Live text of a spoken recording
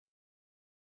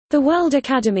The World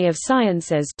Academy of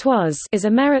Sciences (TWAS) is a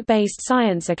merit-based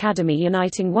science academy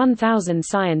uniting 1,000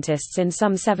 scientists in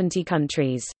some 70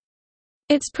 countries.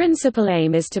 Its principal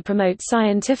aim is to promote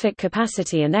scientific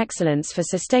capacity and excellence for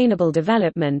sustainable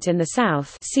development in the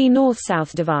South. See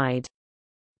North-South Divide.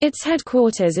 Its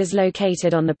headquarters is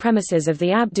located on the premises of the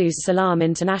Abdus Salam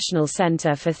International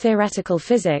Center for Theoretical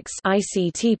Physics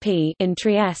 (ICTP) in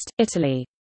Trieste, Italy.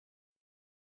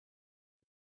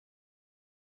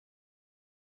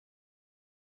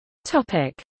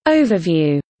 Topic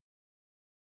Overview.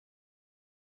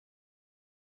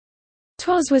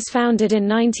 TWAS was founded in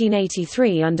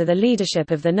 1983 under the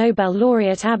leadership of the Nobel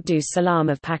laureate Abdus Salam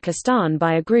of Pakistan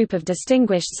by a group of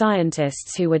distinguished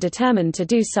scientists who were determined to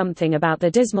do something about the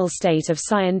dismal state of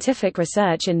scientific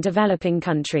research in developing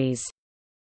countries.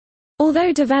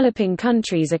 Although developing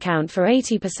countries account for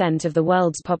 80% of the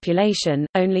world's population,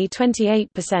 only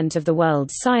 28% of the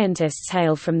world's scientists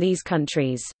hail from these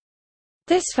countries.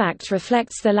 This fact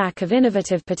reflects the lack of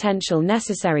innovative potential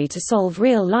necessary to solve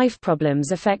real-life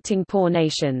problems affecting poor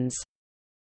nations.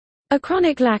 A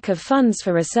chronic lack of funds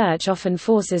for research often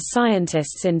forces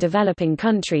scientists in developing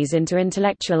countries into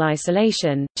intellectual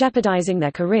isolation, jeopardizing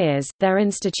their careers, their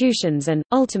institutions and,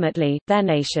 ultimately, their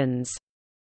nations.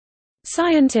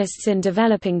 Scientists in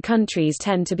developing countries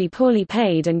tend to be poorly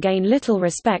paid and gain little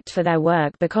respect for their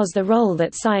work because the role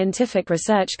that scientific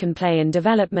research can play in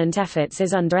development efforts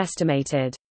is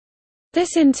underestimated.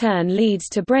 This in turn leads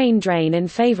to brain drain in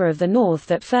favor of the North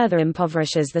that further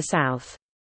impoverishes the South.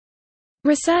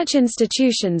 Research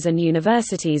institutions and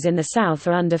universities in the South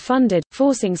are underfunded,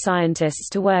 forcing scientists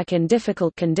to work in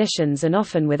difficult conditions and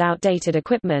often with outdated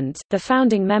equipment. The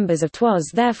founding members of TWAS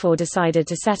therefore decided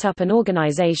to set up an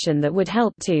organization that would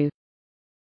help to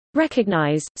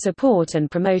recognize, support, and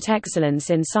promote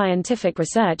excellence in scientific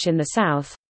research in the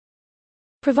South,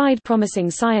 provide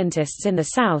promising scientists in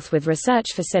the South with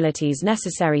research facilities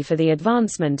necessary for the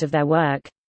advancement of their work,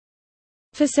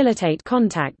 facilitate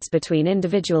contacts between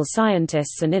individual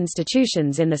scientists and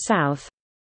institutions in the South,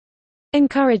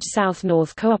 encourage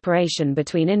South-North cooperation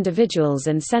between individuals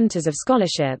and centers of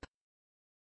scholarship,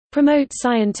 promote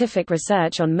scientific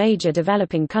research on major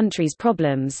developing countries'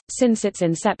 problems. Since its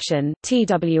inception,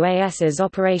 TWAS's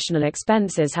operational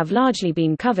expenses have largely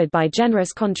been covered by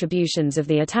generous contributions of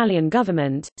the Italian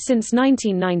government. Since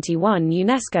 1991,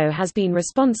 UNESCO has been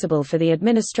responsible for the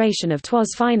administration of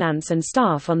TWAS finance and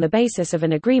staff on the basis of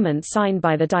an agreement signed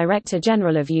by the Director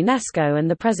General of UNESCO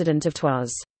and the President of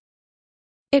TWAS.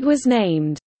 It was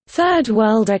named Third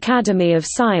World Academy of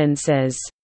Sciences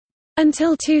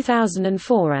until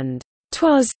 2004 and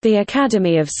TWAS, the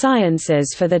Academy of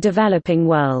Sciences for the Developing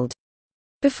World,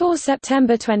 before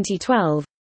September 2012,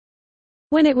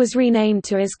 when it was renamed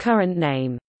to its current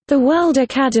name, the World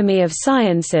Academy of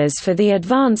Sciences for the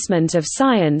Advancement of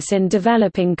Science in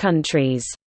Developing Countries.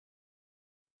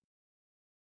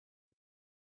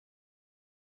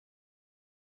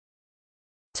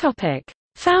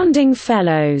 Founding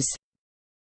Fellows.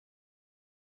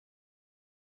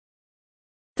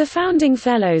 The founding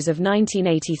fellows of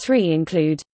 1983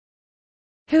 include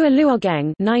Hua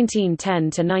Luogeng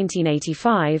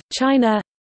 (1910–1985), China;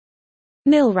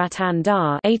 Nil Ratan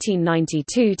Dar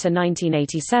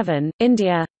 (1892–1987),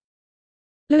 India;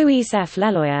 Luis F.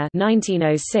 Leloir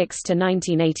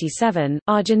 (1906–1987),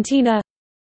 Argentina;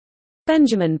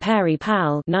 Benjamin Perry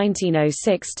Powell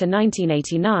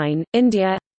 (1906–1989),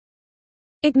 India;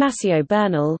 Ignacio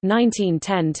Bernal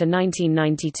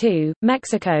 (1910–1992),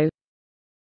 Mexico;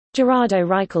 Gerardo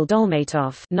Reichel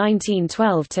Dolmatov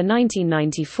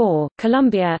 (1912–1994),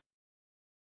 Colombia;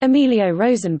 Emilio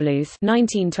Rosenbluth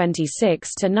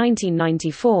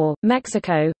 (1926–1994),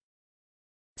 Mexico;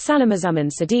 Salamazuman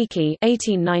Siddiqui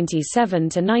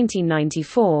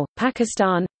 (1897–1994),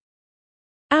 Pakistan;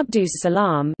 Abdus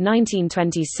Salam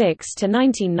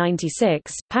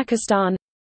 (1926–1996), Pakistan;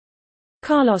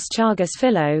 Carlos Chagas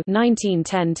Filho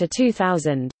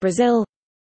 (1910–2000), Brazil;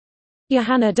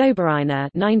 Johanna Dobereiner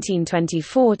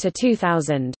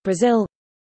 (1924–2000), Brazil;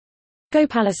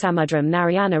 Gopalasamudram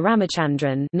Narayana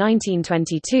Ramachandran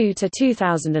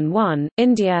 (1922–2001),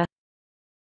 India;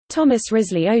 Thomas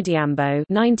Risley Odhiambo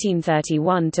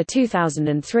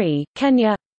 (1931–2003),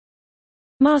 Kenya;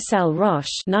 Marcel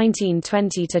Roche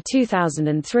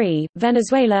 (1920–2003),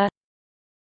 Venezuela;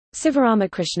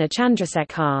 Sivaramakrishna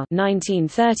Chandrasekhar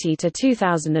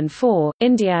 (1930–2004),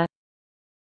 India;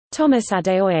 Thomas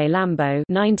Adeoye Lambo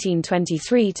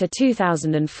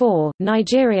 (1923–2004),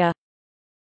 Nigeria;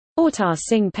 Autar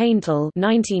Singh Paintal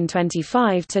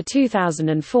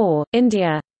 (1925–2004),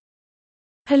 India;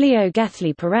 Helio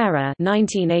Gethly Pereira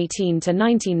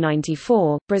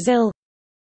 (1918–1994), Brazil;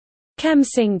 Kem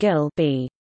Singh Gill B.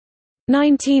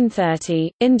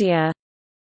 1930, India.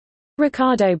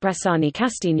 Ricardo Bressani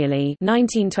Castiglione,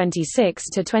 1926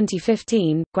 to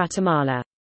 2015, Guatemala.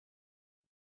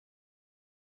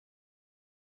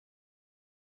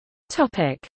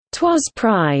 Topic: TWAS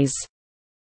Prize.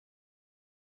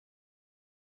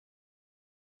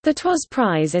 The TWAS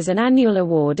Prize is an annual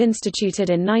award instituted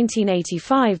in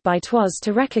 1985 by TWAS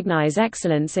to recognize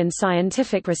excellence in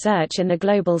scientific research in the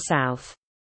Global South.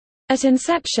 At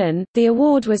inception, the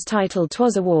award was titled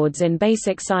TWAS Awards in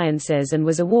Basic Sciences and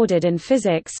was awarded in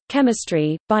physics,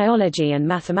 chemistry, biology and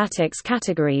mathematics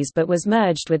categories but was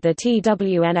merged with the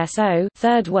TWNSO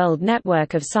Third World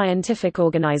Network of Scientific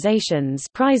Organizations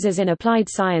prizes in applied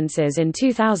sciences in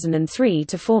 2003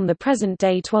 to form the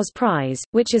present-day TWAS Prize,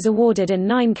 which is awarded in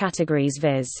 9 categories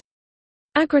viz.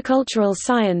 Agricultural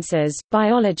sciences,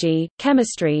 biology,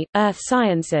 chemistry, earth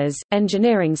sciences,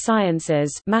 engineering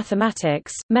sciences,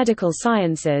 mathematics, medical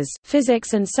sciences,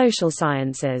 physics and social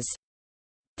sciences.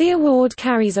 The award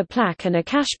carries a plaque and a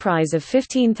cash prize of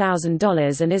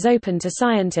 $15,000 and is open to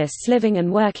scientists living and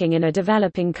working in a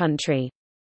developing country.